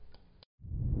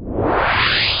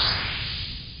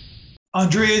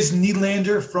Andreas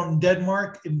Nylander from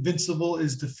Denmark. Invincible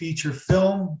is the feature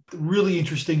film. Really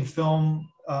interesting film.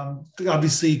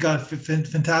 Obviously, got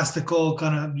fantastical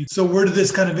kind of. So, where did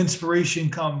this kind of inspiration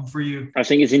come for you? I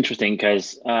think it's interesting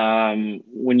because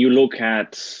when you look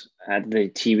at the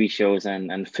TV shows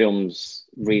and films,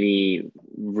 really,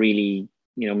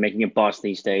 making a buzz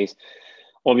these days.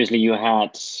 Obviously, you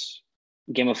had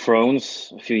Game of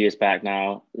Thrones a few years back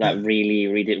now that Yeah.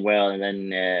 really did well, and then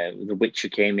The Witcher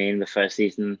came in the first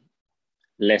season,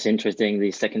 less interesting.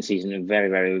 The second season, very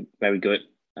good.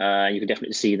 You could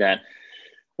definitely see that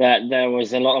there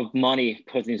was a lot of money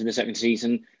put into the second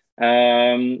season.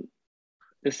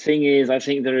 The thing is, I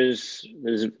think there's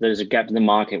a gap in the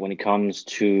market when it comes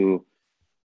to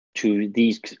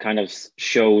these kind of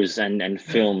shows and Yeah.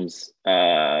 films,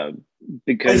 I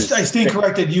because stand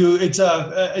corrected. It's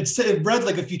read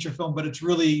like a feature film, but it's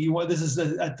really you want this is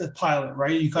the pilot,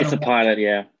 right? You kind it's of a want pilot.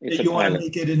 Yeah, it's a you want to pilot.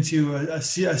 make it into a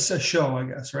show, I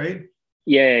guess, right?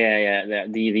 Yeah.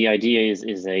 The idea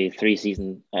is a three-season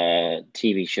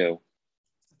TV show.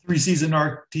 Three season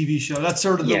arc TV show. That's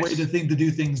sort of the way Yes. to do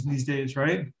things these days,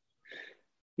 right?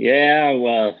 Yeah,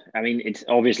 well, I mean, it's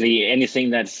obviously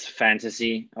anything that's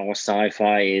fantasy or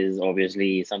sci-fi is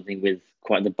obviously something with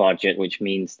quite the budget, which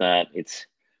means that it's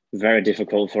very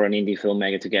difficult for an indie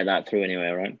filmmaker to get that through anyway,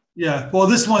 right? Yeah. Well,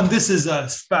 this is a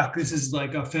spec. This is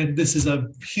like this is a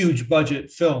huge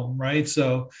budget film, right?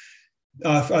 So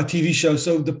a TV show.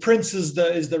 So the prince is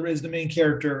the main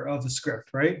character of the script,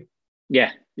 right?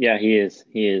 Yeah, he is.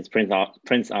 He is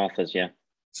Prince Arthur's, yeah.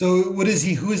 So what is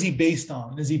he? Who is he based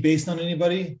on? Is he based on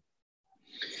anybody?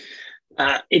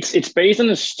 It's based on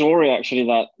a story actually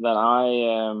that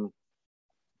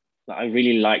I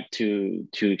really liked to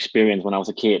experience when I was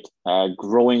a kid.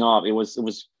 Growing up, it was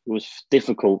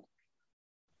difficult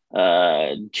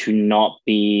to not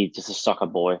be just a soccer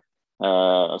boy,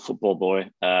 a football boy.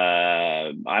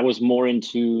 I was more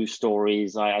into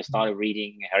stories. I started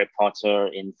reading Harry Potter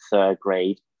in third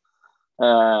grade,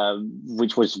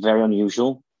 which was very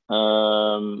unusual.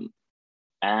 And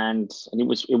it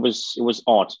was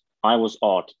odd. I was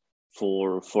odd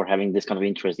for having this kind of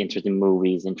interest in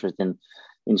movies, interest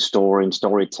in story and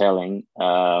storytelling.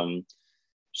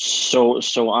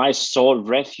 So I sought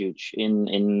refuge in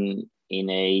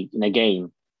a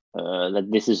game that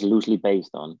this is loosely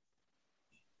based on.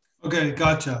 Okay,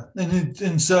 gotcha.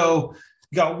 And so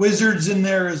you got wizards in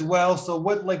there as well. So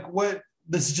what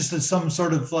this is just some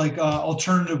sort of like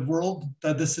alternative world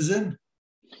that this is in.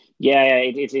 Yeah,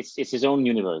 it's his own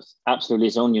universe, absolutely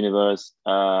his own universe.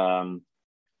 And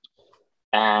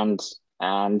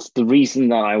and the reason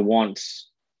that I want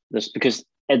this because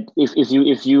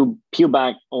if you peel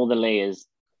back all the layers,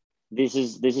 this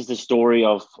is the story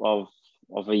of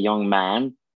a young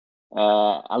man.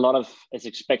 A lot of is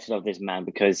expected of this man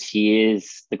because he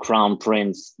is the crown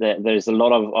prince. There's a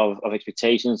lot of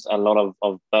expectations, a lot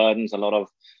of burdens, a lot of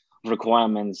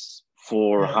requirements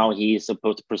for Yeah. how he is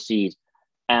supposed to proceed,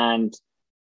 and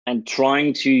and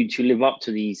trying to live up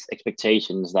to these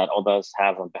expectations that others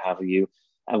have on behalf of you,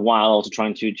 and while also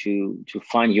trying to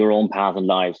find your own path in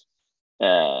life,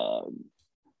 uh,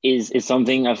 is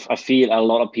something I feel a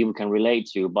lot of people can relate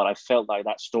to. But I felt like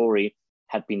that story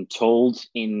had been told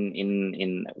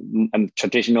in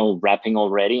traditional wrapping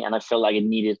already, and I felt like it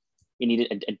needed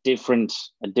a different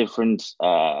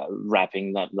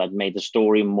wrapping that made the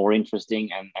story more interesting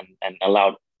and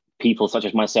allowed people such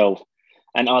as myself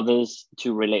and others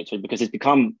to relate to it because it's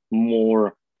become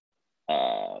more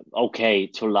okay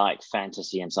to like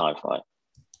fantasy and sci-fi.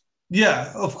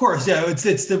 Yeah, of course. Yeah, it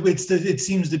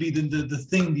seems to be the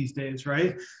thing these days,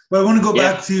 right? But I want to go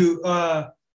Yeah, back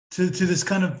to this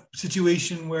kind of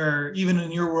situation where even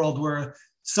in your world where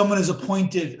someone is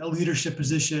appointed a leadership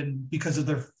position because of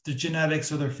their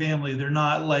genetics or their family, they're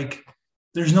not like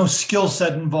there's no skill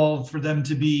set involved for them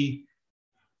to be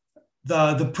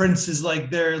the prince is like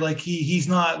they're like he's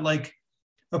not like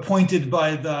appointed by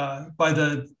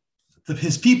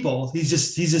his people. He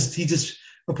just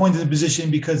appointed the position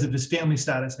because of his family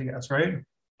status, I guess, right?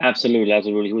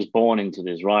 absolutely. He was born into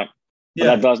this, right? But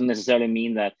that Yeah. doesn't necessarily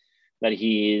mean that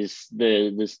he is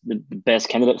the best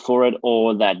candidate for it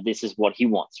or that this is what he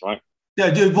wants, right? Yeah,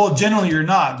 dude. Well, generally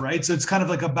you're not, right? So it's kind of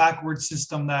like a backward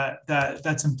system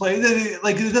that's in play.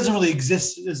 Like it doesn't really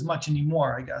exist as much anymore,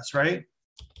 I guess, right?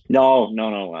 No.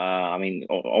 I mean,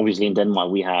 obviously in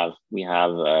Denmark we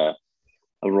have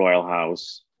a royal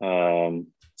house.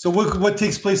 So what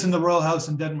takes place in the royal house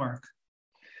in Denmark?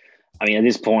 I mean, at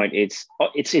this point,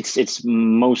 it's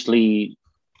mostly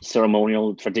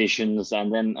ceremonial traditions,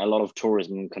 and then a lot of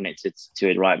tourism connected to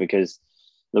it, right? Because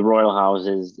the royal house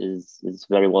is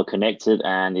very well connected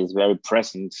and is very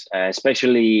present,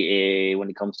 especially when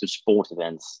it comes to sport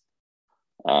events.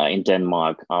 In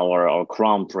Denmark, our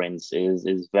crown prince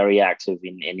is very active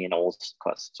in all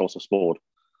sorts of sport,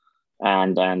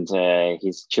 and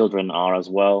his children are as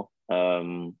well.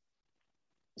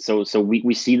 So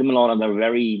we see them a lot, and they're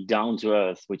very down to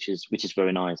earth, which is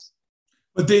very nice.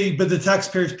 But the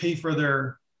taxpayers pay for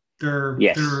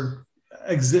Yes. their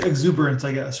exuberance,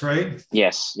 I guess, right?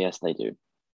 Yes, they do.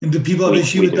 And do people have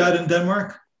issue with that in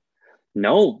Denmark?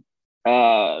 No.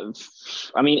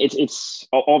 I mean, it's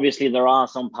obviously there are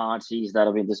some parties that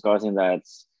have been discussing that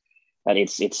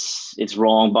it's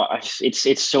wrong, but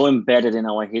it's so embedded in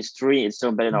our history, it's so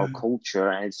embedded in our culture,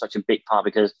 and it's such a big part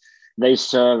because they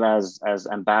serve as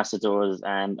ambassadors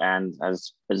and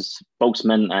as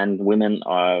spokesmen and women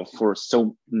for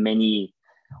so many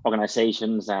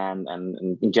organizations and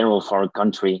in general for our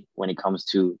country when it comes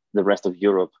to the rest of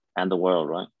Europe and the world,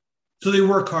 right? So they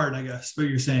work hard, I guess, what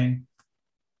you're saying.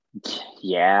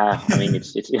 Yeah, I mean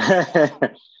it's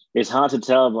it's hard to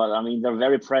tell, but I mean they're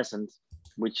very present,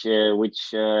 which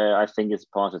I think is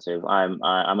positive. I'm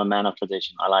a man of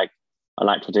tradition. I like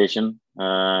tradition,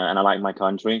 and I like my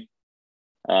country,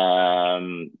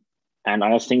 and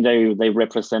I think they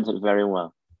represent it very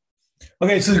well.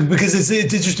 Okay, so because it's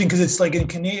interesting because it's like in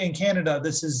Canada,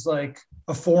 this is like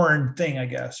a foreign thing, I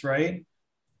guess, right?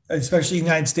 Especially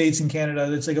United States and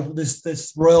Canada, it's like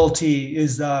this royalty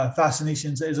is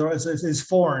fascinations is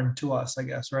foreign to us, I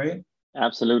guess, right?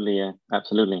 Absolutely, yeah,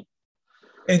 absolutely.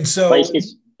 And so, but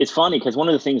it's funny because one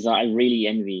of the things that I really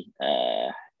envy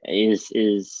is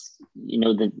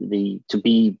the to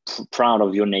be proud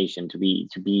of your nation, to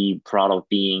be proud of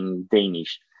being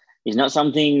Danish, is not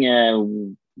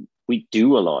something we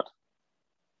do a lot.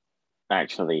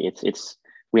 Actually, it's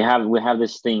we have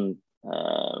this thing.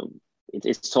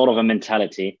 It's sort of a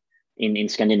mentality in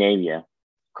Scandinavia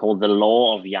called the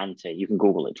law of Jante. You can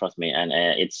Google it, trust me. And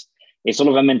it's sort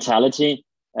of a mentality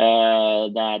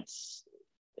that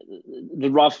the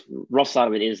rough side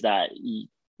of it is that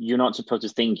you're not supposed to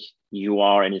think you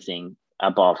are anything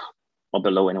above or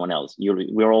below anyone else.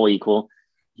 We're all equal.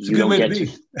 You don't get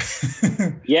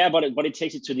to. Yeah, but it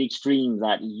takes it to the extreme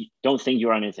that you don't think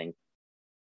you're anything.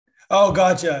 Oh,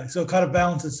 gotcha. So it kind of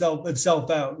balances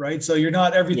itself out, right? So you're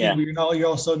not everything, Yeah. but you're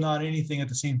also not anything at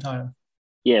the same time.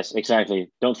 Yes, exactly.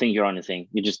 Don't think you're anything.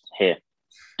 You're just here.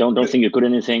 Don't think you're good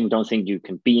at anything. Don't think you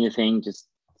can be anything. Just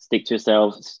stick to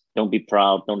yourself. Don't be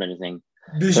proud. Don't anything.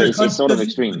 So it's sort of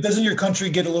extreme. Doesn't your country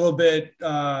get a little bit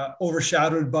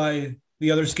overshadowed by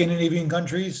the other Scandinavian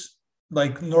countries,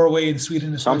 like Norway and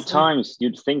Sweden? Sometimes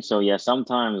you'd think so. Yeah,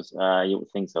 sometimes you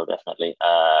would think so. Definitely.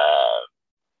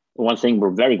 One thing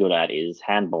we're very good at is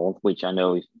handball, which I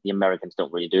know the Americans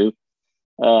don't really do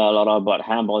a lot of, but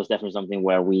handball is definitely something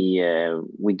where we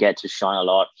get to shine a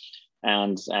lot.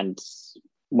 And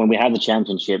when we have the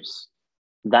championships,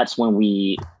 that's when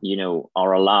we,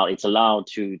 are allowed. It's allowed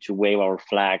to wave our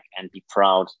flag and be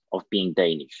proud of being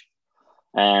Danish,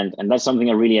 and that's something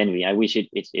I really envy. I wish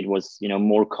it was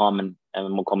more common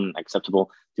and acceptable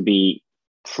to be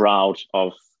proud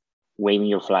of waving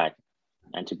your flag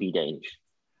and to be Danish.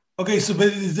 Okay, so but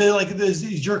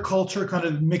is your culture kind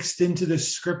of mixed into this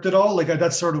script at all? Like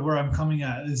that's sort of where I'm coming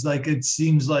at. Is like it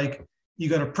seems like you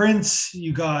got a prince,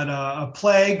 you got a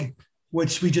plague,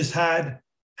 which we just had,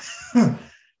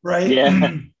 right?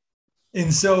 Yeah.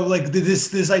 And so, like, did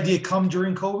this idea come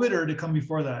during COVID, or did it come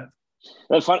before that?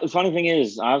 The funny thing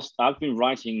is, I've been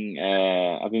writing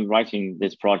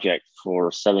this project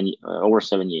for over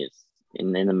 7 years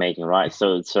in the making, right?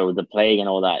 So the plague and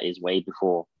all that is way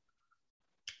before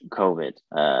COVID.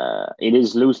 It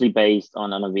is loosely based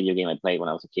on a video game I played when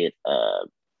I was a kid.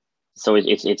 So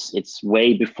it's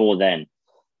way before then.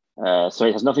 So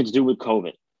it has nothing to do with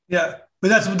COVID. Yeah, but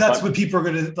that's what people are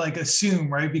gonna like assume,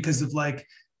 right? Because of like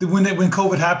when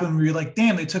COVID happened, we were like,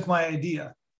 damn, they took my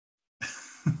idea.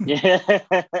 Yeah,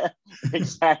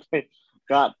 exactly.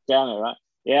 God damn it, right?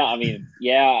 Yeah, I mean,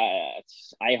 yeah.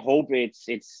 I hope it's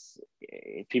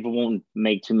people won't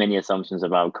make too many assumptions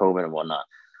about COVID and whatnot.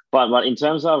 But in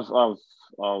terms of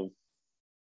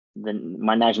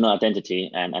my national identity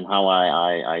and how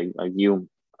I view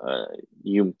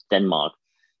Denmark,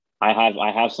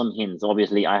 I have some hints.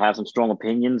 Obviously, I have some strong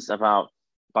opinions about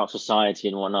society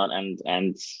and whatnot,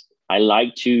 and I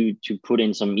like to put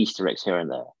in some Easter eggs here and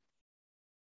there.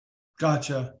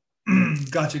 Gotcha.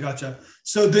 Gotcha.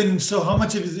 So how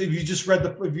much have you just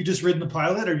written the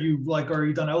pilot? Are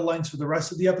you done outlines for the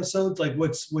rest of the episodes? Like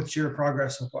what's your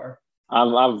progress so far?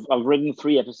 I've written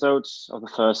 3 episodes of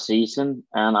the first season,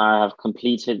 and I have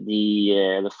completed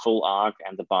the full arc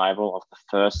and the Bible of the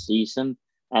first season.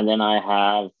 and then I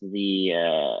have the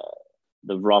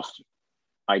rough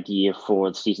idea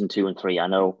for season 2 and 3. I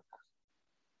know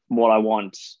what I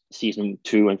want season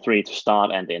 2 and 3 to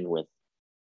start and end with.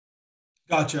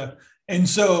 Gotcha. And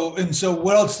so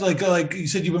what else, like you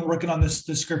said you've been working on this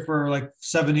script for like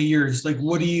 7 8 years. Like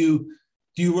what are you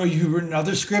written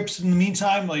other scripts in the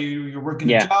meantime? Like you're working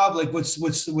a Yeah, job? Like what's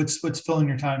filling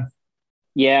your time?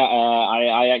 yeah.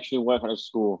 I actually work at a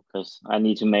school because I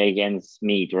need to make ends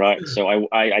meet, right? Sure. So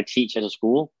I teach at a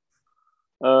school.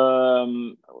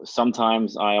 Um,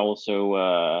 Sometimes I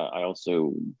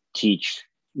also teach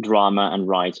drama and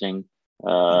writing. Oh,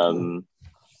 cool. Um,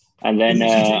 and What do then you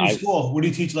teach at your I school? What do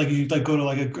you teach? Like you like go to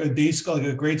like a day school, like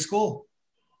a grade school?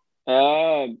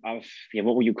 I've, yeah,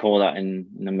 what would you call that in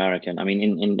American? I mean,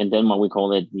 in Denmark we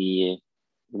call it the, it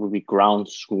would be ground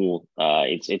school.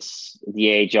 It's the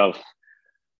age of,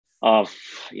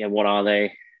 yeah, what are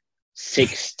they?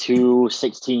 6 to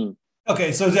 16.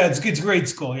 Okay, so it's grade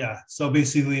school, yeah. So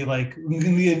basically, like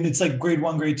it's like grade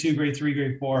one, grade two, grade three,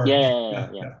 grade four. Yeah, Yeah, yeah, yeah, yeah,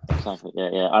 yeah, yeah. exactly. Yeah,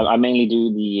 yeah. I mainly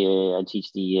do I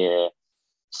teach the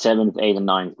seventh, eighth, and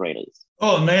ninth graders.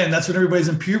 Oh man, that's when everybody's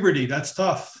in puberty. That's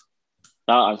tough.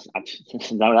 No,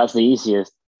 that's the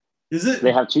easiest. Is They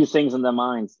it? have two things in their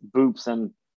minds: boobs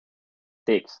and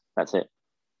dicks. That's it.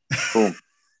 Boom.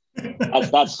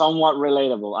 That's somewhat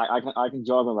relatable. I can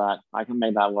jog with that. I can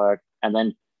make that work, and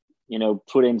then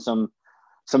put in some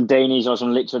Danish or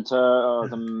some literature or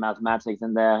some mathematics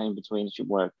in there in between. It should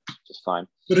work just fine.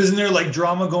 But isn't there like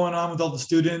drama going on with all the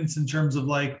students in terms of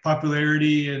like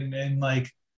popularity and like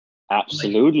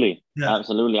Absolutely, yeah.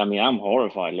 absolutely. I mean, I'm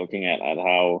horrified looking at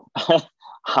how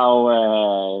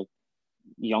how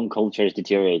young culture is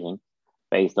deteriorating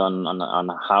based on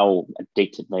how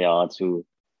addicted they are to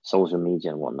social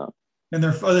media and whatnot. And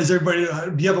there is everybody.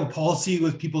 Do you have a policy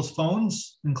with people's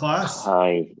phones in class?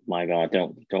 I My God,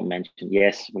 don't mention.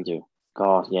 Yes, we do.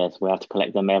 God, yes, we have to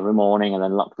collect them every morning and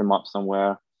then lock them up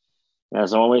somewhere.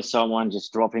 There's always someone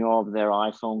just dropping off their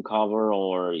iPhone cover,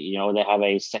 or they have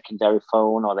a secondary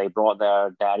phone, or they brought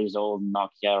their daddy's old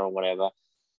Nokia or whatever.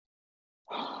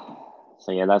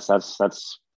 So yeah,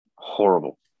 that's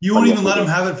horrible. You But won't yes, even we let them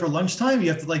do. have it for lunchtime. You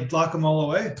have to like lock them all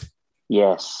away.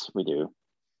 Yes, we do.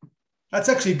 That's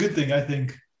actually a good thing, I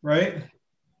think. Right?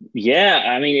 Yeah,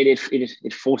 I mean,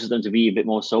 it forces them to be a bit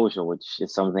more social, which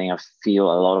is something I feel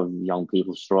a lot of young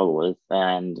people struggle with.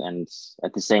 And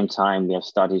at the same time, we have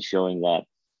studies showing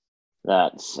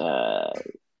that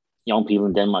young people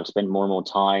in Denmark spend more and more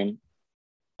time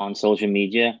on social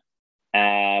media,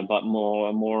 but more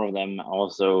and more of them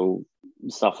also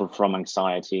suffer from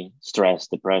anxiety, stress,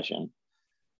 depression.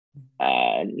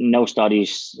 No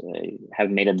studies have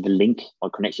made the link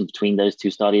or connection between those two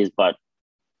studies, but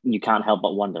you can't help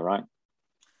but wonder, right?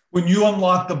 When you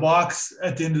unlock the box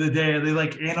at the end of the day, are they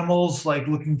like animals, like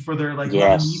looking for their like who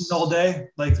haven't eaten all Yes, day,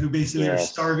 like who basically are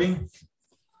yes, starving?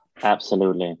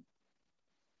 absolutely.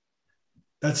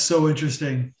 That's so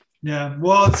interesting. Yeah.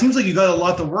 Well, it seems like you got a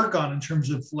lot to work on in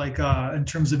terms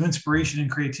of inspiration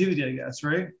and creativity, I guess,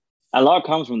 right? A lot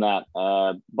comes from that,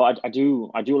 but I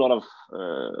do a lot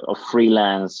of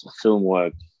freelance film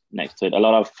work next to it. A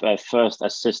lot of first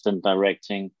assistant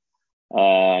directing,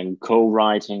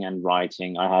 co-writing and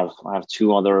writing. I have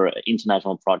two other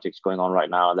international projects going on right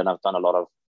now, and then I've done a lot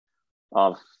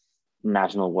of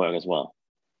national work as well.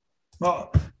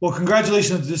 Well, well,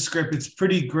 congratulations on this script. It's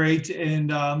pretty great,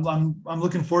 and I'm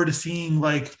looking forward to seeing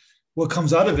like what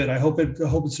comes out of it. I hope it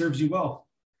serves you well.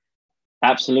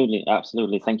 Absolutely,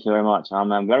 absolutely. Thank you very much.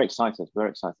 I'm very excited.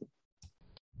 Very excited.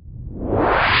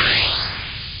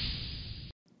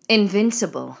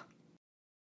 Invincible.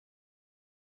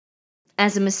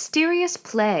 As a mysterious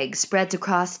plague spreads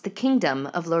across the kingdom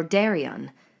of Lordarion,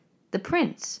 the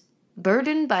prince,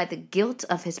 burdened by the guilt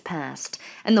of his past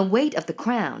and the weight of the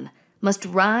crown, must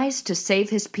rise to save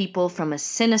his people from a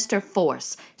sinister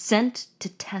force sent to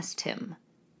test him.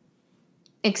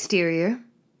 Exterior,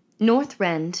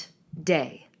 Northrend,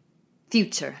 day.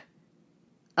 Future.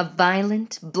 A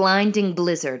violent, blinding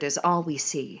blizzard is all we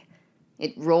see.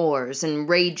 It roars and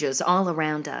rages all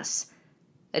around us.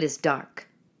 It is dark.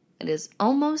 It is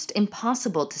almost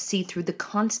impossible to see through the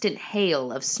constant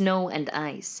hail of snow and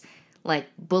ice, like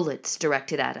bullets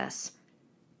directed at us.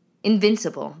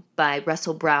 Invincible by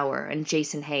Russell Brower and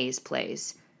Jason Hayes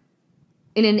plays.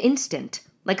 In an instant,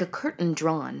 like a curtain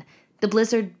drawn, the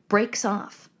blizzard breaks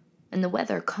off, and the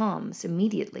weather calms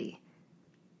immediately.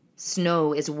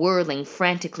 Snow is whirling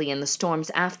frantically in the storm's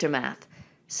aftermath,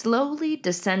 slowly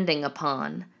descending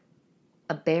upon.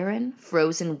 A barren,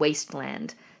 frozen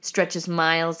wasteland stretches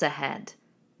miles ahead.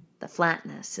 The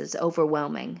flatness is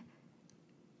overwhelming.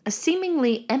 a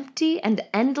seemingly empty and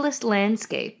endless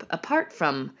landscape apart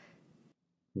from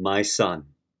my son.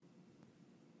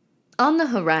 On the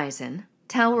horizon,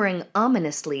 towering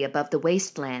ominously above the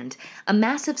wasteland, a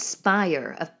massive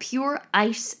spire of pure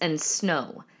ice and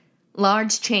snow,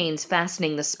 large chains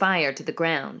fastening the spire to the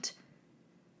ground.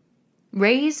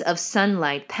 Rays of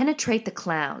sunlight penetrate the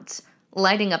clouds,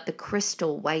 lighting up the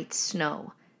crystal white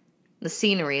snow. The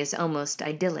scenery is almost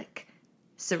idyllic,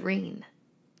 serene,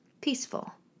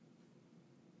 peaceful.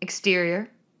 Exterior,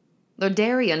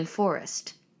 Lordarian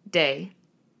forest, day,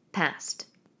 past.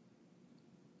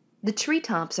 The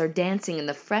treetops are dancing in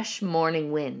the fresh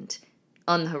morning wind.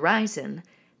 On the horizon,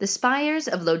 the spires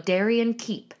of Lodarian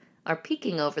Keep are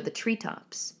peeking over the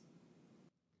treetops.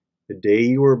 The day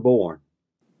you were born.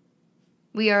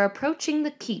 We are approaching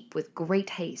the keep with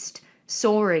great haste,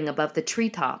 soaring above the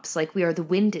treetops like we are the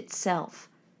wind itself.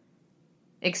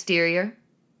 Exterior,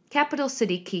 capital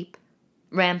city keep,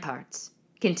 ramparts,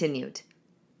 continued.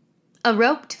 A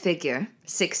roped figure,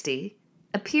 60,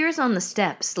 appears on the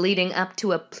steps leading up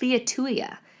to a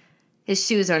pliatuia. His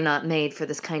shoes are not made for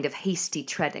this kind of hasty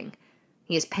treading.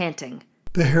 He is panting.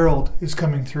 The herald is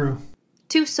coming through.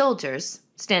 2 soldiers,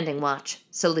 standing watch,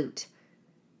 salute.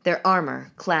 Their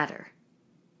armor clatter.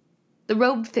 The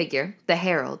robed figure, the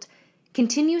herald,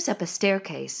 continues up a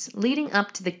staircase leading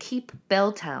up to the keep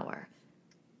bell tower.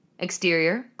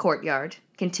 Exterior, courtyard,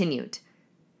 continued.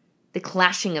 The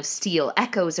clashing of steel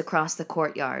echoes across the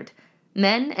courtyard.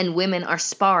 Men and women are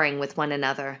sparring with one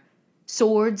another.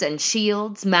 Swords and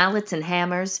shields, mallets and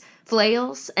hammers,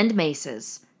 flails and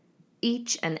maces.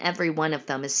 Each and every one of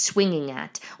them is swinging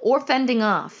at, or fending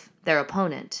off, their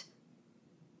opponent.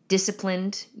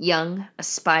 Disciplined, young,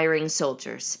 aspiring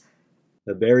soldiers.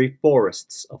 The very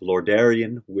forests of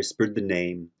Lordarian whispered the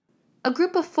name. A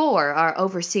group of 4 are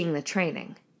overseeing the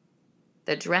training.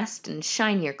 They're dressed in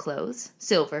shinier clothes,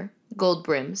 silver, gold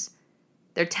brims.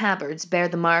 Their tabards bear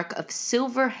the mark of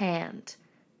silver hand.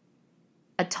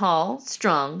 A tall,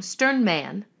 strong, stern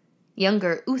man,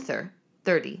 younger Uther,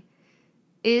 30,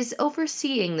 is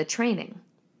overseeing the training.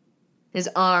 His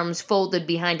arms folded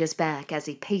behind his back as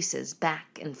he paces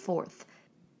back and forth.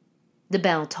 The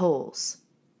bell tolls.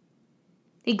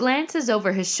 He glances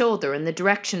over his shoulder in the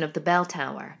direction of the bell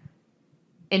tower.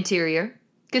 Interior,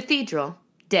 cathedral,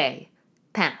 day,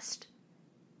 past.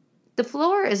 The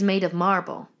floor is made of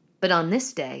marble, but on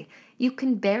this day you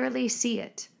can barely see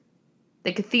it.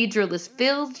 The cathedral is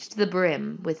filled to the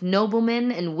brim with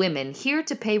noblemen and women here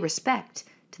to pay respect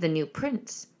to the new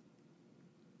prince.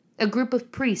 A group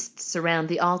of priests surround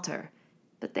the altar,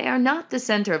 but they are not the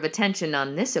center of attention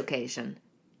on this occasion.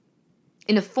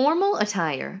 In a formal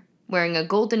attire, wearing a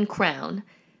golden crown,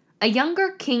 a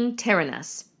younger King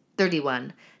Tyrannus,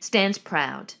 31, stands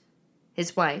proud.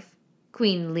 His wife,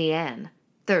 Queen Leanne,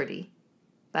 30,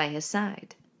 by his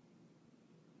side.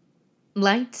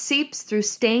 Light seeps through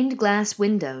stained glass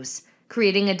windows,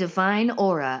 creating a divine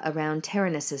aura around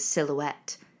Tyrannus's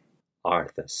silhouette.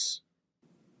 Arthas.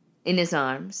 In his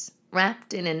arms,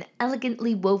 wrapped in an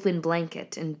elegantly woven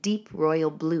blanket in deep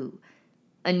royal blue,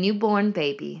 a newborn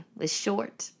baby with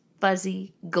short,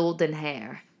 fuzzy, golden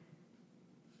hair.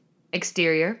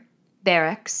 Exterior,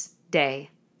 barracks, day,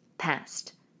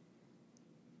 past.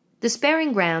 The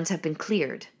sparring grounds have been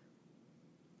cleared.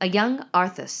 A young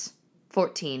Arthas,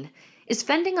 14, is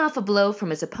fending off a blow from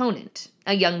his opponent,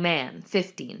 a young man,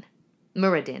 15.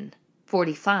 Muradin,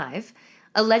 45,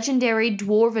 a legendary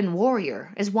dwarven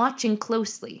warrior, is watching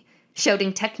closely,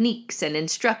 shouting techniques and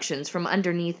instructions from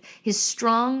underneath his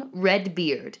strong red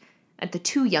beard at the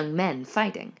 2 young men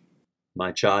fighting.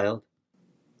 My child.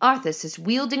 Arthas is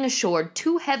wielding a sword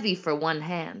too heavy for one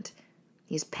hand.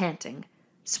 He is panting,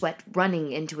 sweat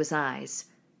running into his eyes.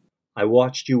 I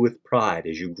watched you with pride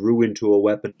as you grew into a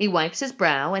weapon. He wipes his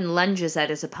brow and lunges at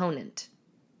his opponent.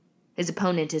 His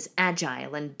opponent is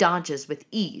agile and dodges with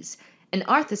ease, and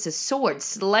Arthas's sword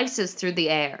slices through the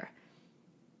air.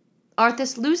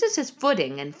 Arthas loses his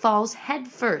footing and falls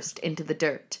headfirst into the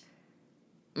dirt.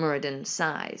 Muradin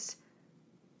sighs.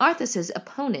 Arthas's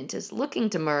opponent is looking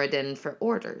to Muradin for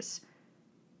orders.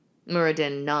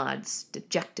 Muradin nods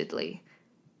dejectedly.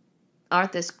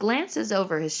 Arthas glances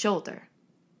over his shoulder.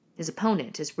 His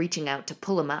opponent is reaching out to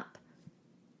pull him up.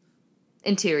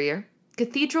 Interior,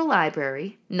 cathedral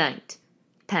library, night,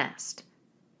 past.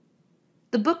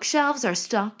 The bookshelves are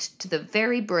stocked to the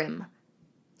very brim.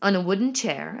 On a wooden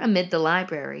chair amid the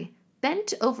library,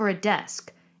 bent over a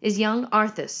desk, is young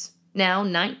Arthas, now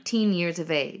 19 years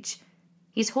of age.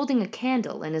 He's holding a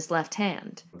candle in his left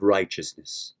hand.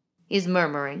 Righteousness. He's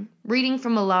murmuring, reading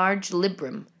from a large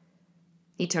librum.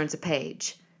 He turns a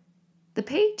page. The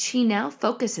page he now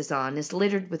focuses on is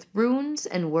littered with runes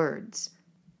and words.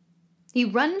 He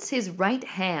runs his right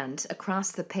hand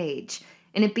across the page,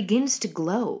 and it begins to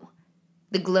glow.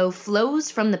 The glow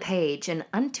flows from the page and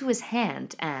unto his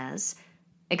hand as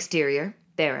exterior,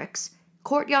 barracks,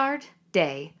 courtyard,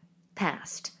 day,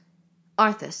 past.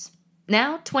 Arthas,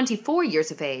 now 24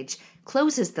 years of age,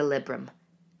 closes the librum.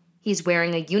 He's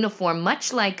wearing a uniform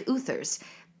much like Uther's,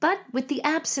 but with the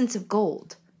absence of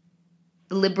gold.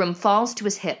 The librum falls to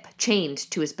his hip, chained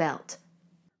to his belt.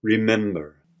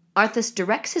 Remember. Arthas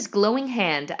directs his glowing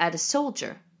hand at a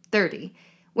soldier, 30,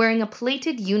 wearing a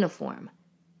plated uniform.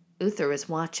 Uther is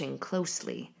watching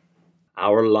closely.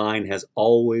 Our line has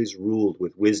always ruled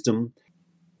with wisdom.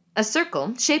 A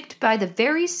circle, shaped by the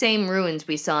very same runes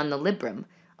we saw in the librum,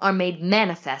 are made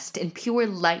manifest in pure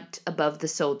light above the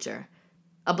soldier.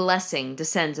 A blessing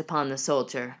descends upon the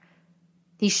soldier.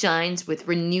 He shines with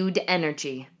renewed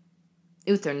energy.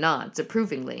 Uther nods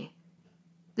approvingly.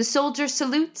 The soldier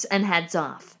salutes and heads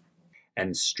off.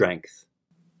 And strength.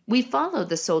 We follow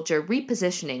the soldier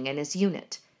repositioning in his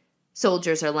unit.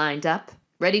 Soldiers are lined up,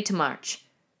 ready to march.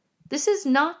 This is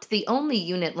not the only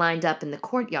unit lined up in the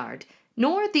courtyard,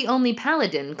 nor the only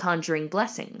paladin conjuring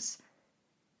blessings.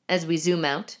 As we zoom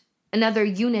out, another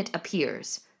unit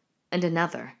appears, and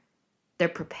another. They're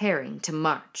preparing to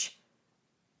march.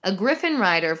 A griffin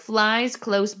rider flies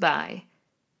close by.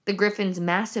 The griffin's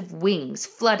massive wings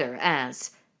flutter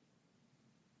as...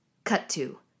 Cut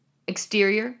to.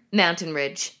 Exterior, mountain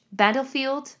ridge,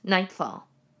 battlefield, nightfall.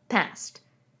 Past.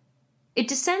 It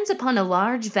descends upon a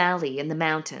large valley in the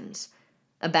mountains.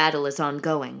 A battle is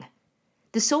ongoing.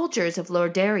 The soldiers of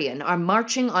Lordarian are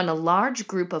marching on a large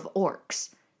group of orcs.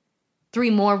 3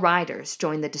 more riders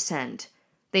join the descent.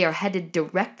 They are headed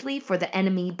directly for the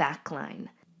enemy backline.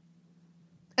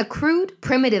 A crude,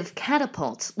 primitive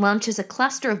catapult launches a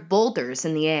cluster of boulders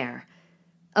in the air.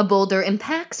 A boulder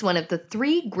impacts one of the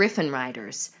 3 griffin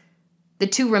riders. The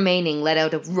 2 remaining let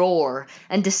out a roar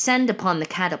and descend upon the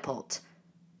catapult.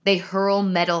 They hurl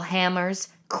metal hammers,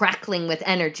 crackling with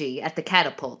energy, at the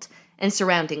catapult and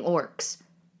surrounding orcs.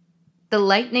 The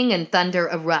lightning and thunder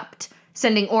erupt,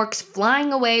 sending orcs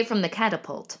flying away from the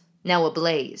catapult, now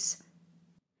ablaze.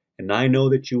 And I know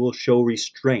that you will show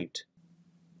restraint.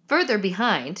 Further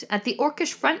behind, at the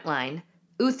orcish front line,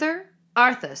 Uther,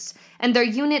 Arthas, and their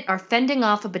unit are fending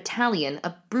off a battalion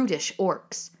of brutish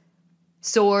orcs.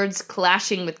 Swords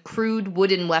clashing with crude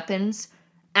wooden weapons,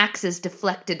 axes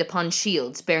deflected upon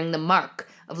shields bearing the mark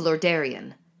of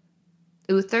Lordarian.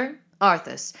 Uther,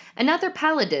 Arthas, and other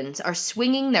paladins are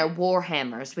swinging their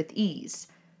warhammers with ease.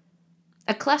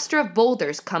 A cluster of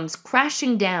boulders comes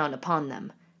crashing down upon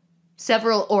them.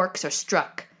 Several orcs are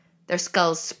struck, their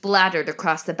skulls splattered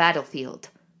across the battlefield.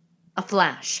 A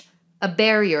flash, a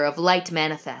barrier of light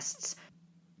manifests.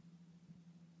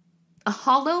 A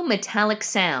hollow metallic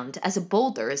sound as a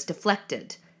boulder is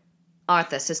deflected.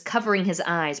 Arthas is covering his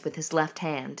eyes with his left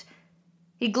hand.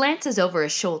 He glances over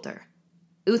his shoulder.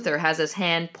 Uther has his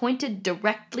hand pointed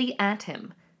directly at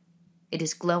him. It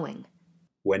is glowing.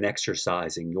 When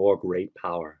exercising your great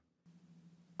power.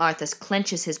 Arthas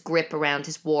clenches his grip around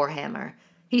his warhammer.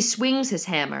 He swings his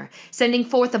hammer, sending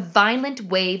forth a violent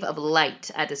wave of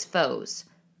light at his foes.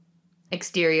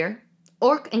 Exterior,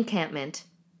 orc encampment,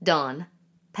 dawn,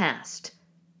 past.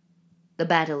 The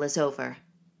battle is over.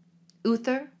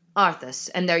 Uther, Arthas,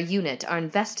 and their unit are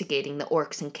investigating the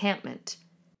orcs' encampment.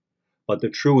 But the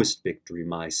truest victory,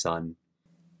 my son.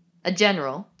 A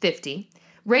general, 50,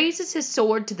 raises his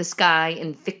sword to the sky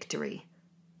in victory.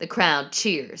 The crowd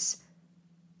cheers.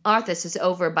 Arthas is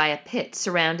over by a pit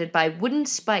surrounded by wooden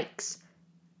spikes.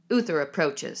 Uther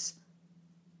approaches.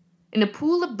 In a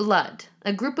pool of blood,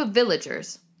 a group of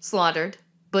villagers, slaughtered,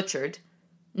 butchered,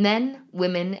 men,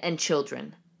 women, and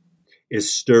children,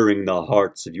 is stirring the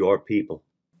hearts of your people.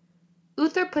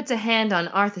 Uther puts a hand on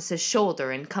Arthas'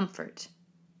 shoulder in comfort.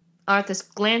 Arthas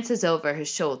glances over his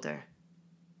shoulder.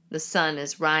 The sun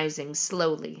is rising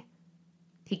slowly.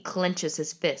 He clenches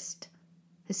his fist,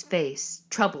 his face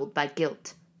troubled by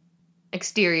guilt.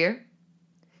 Exterior,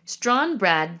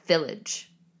 Strawnbrad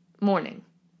village. Morning.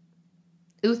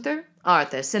 Uther,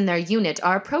 Arthas, and their unit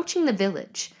are approaching the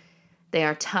village. They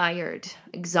are tired,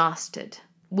 exhausted,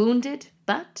 wounded,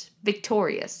 but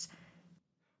victorious.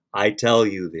 I tell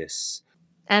you this.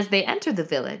 As they enter the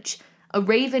village, a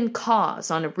raven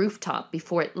caws on a rooftop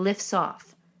before it lifts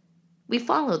off. We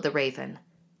follow the raven.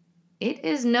 It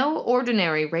is no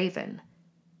ordinary raven.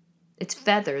 Its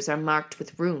feathers are marked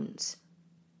with runes.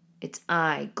 Its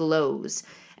eye glows,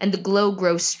 and the glow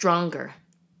grows stronger.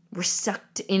 We're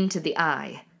sucked into the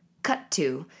eye. Cut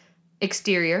to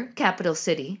exterior, capital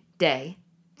city, day,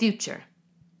 future.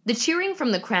 The cheering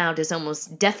from the crowd is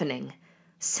almost deafening.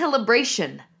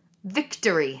 Celebration!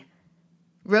 Victory!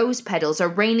 Rose petals are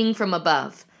raining from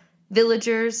above.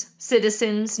 Villagers,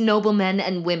 citizens, noblemen,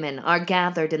 and women are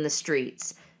gathered in the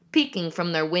streets, peeking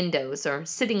from their windows or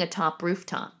sitting atop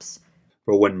rooftops.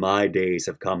 For when my days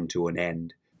have come to an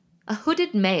end, A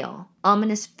hooded male,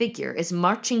 ominous figure is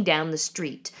marching down the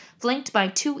street, flanked by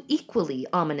two equally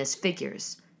ominous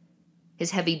figures,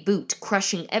 his heavy boot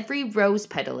crushing every rose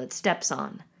petal it steps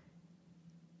on.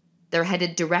 They're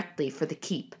headed directly for the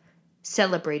keep,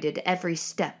 celebrated every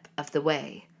step of the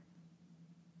way.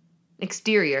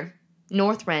 Exterior,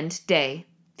 Northrend, day,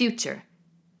 future.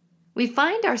 We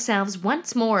find ourselves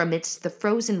once more amidst the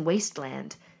frozen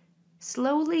wasteland,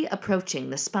 slowly approaching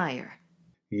the spire.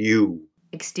 you,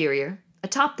 Exterior,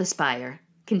 atop the spire,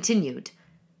 continued.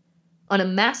 On a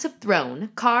massive throne,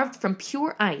 carved from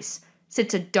pure ice,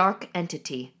 sits a dark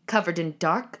entity covered in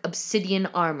dark obsidian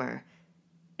armor.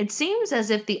 It seems as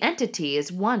if the entity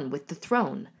is one with the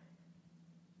throne.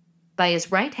 By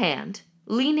his right hand,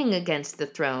 leaning against the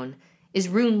throne, is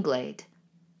Runeglade.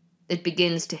 It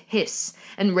begins to hiss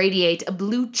and radiate a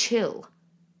blue chill.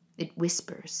 It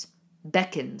whispers,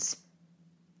 beckons.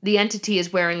 The entity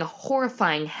is wearing a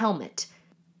horrifying helmet.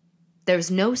 There's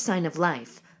no sign of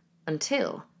life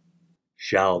until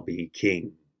shall be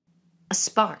king. a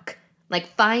spark,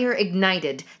 like fire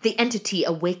ignited, the entity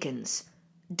awakens.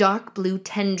 Dark blue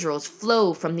tendrils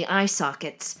flow from the eye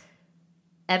sockets.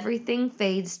 Everything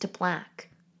fades to black,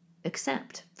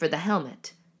 except for the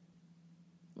helmet.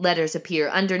 Letters appear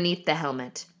underneath the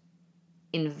helmet.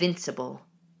 Invincible.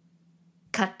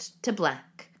 Cut to black.